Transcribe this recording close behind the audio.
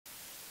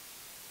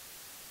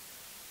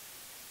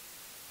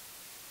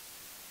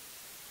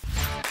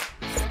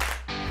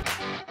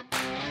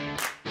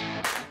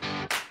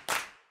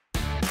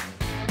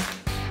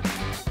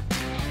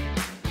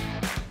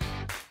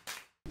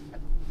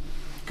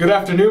Good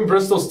afternoon,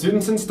 Bristol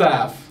students and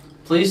staff.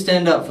 Please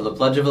stand up for the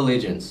Pledge of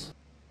Allegiance.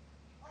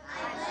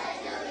 I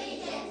pledge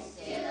allegiance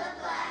to the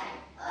flag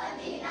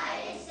of the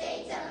United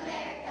States of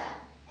America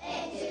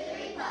and to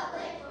the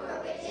republic for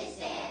which it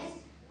stands,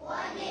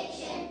 one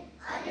nation,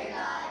 under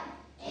God,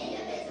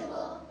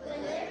 indivisible, with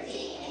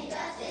liberty and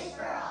justice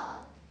for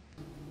all.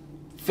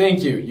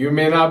 Thank you. You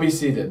may now be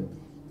seated.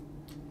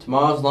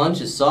 Tomorrow's lunch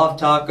is soft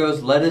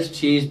tacos, lettuce,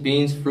 cheese,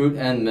 beans, fruit,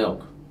 and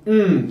milk.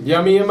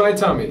 Yummy in my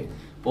tummy.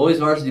 Boys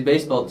varsity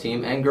baseball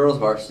team and girls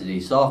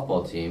varsity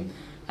softball team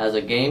has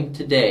a game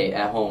today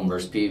at home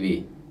versus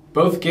PV.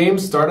 Both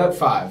games start at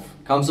 5.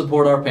 Come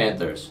support our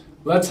Panthers.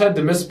 Let's head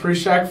to Miss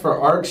Preshak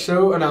for art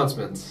show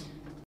announcements.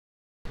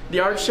 The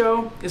art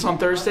show is on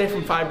Thursday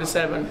from 5 to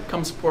 7.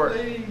 Come support.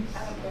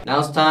 Now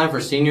it's time for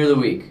Senior of the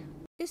Week.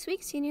 This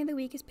week's Senior of the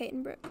Week is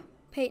Peyton Brooke.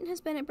 Peyton has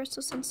been at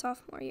Bristol since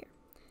sophomore year.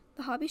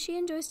 The hobby she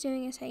enjoys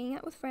doing is hanging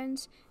out with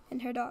friends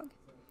and her dog.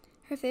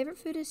 Her favorite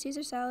food is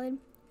Caesar salad,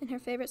 and her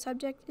favorite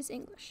subject is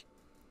English.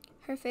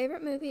 Her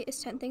favorite movie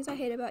is 10 Things I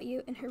Hate About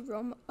You, and her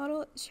role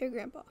model is her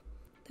grandpa.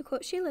 The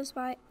quote she lives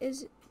by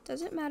is,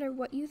 "Doesn't matter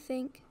what you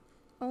think,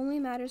 only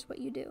matters what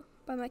you do,"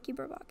 by Mikey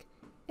Burbach.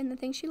 And the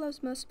thing she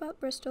loves most about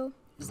Bristol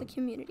is the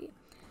community.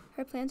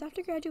 Her plans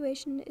after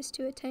graduation is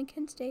to attend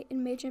Kent State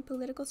and major in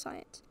political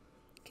science.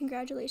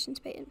 Congratulations,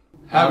 Peyton.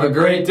 Have a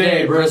great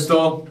day,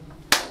 Bristol.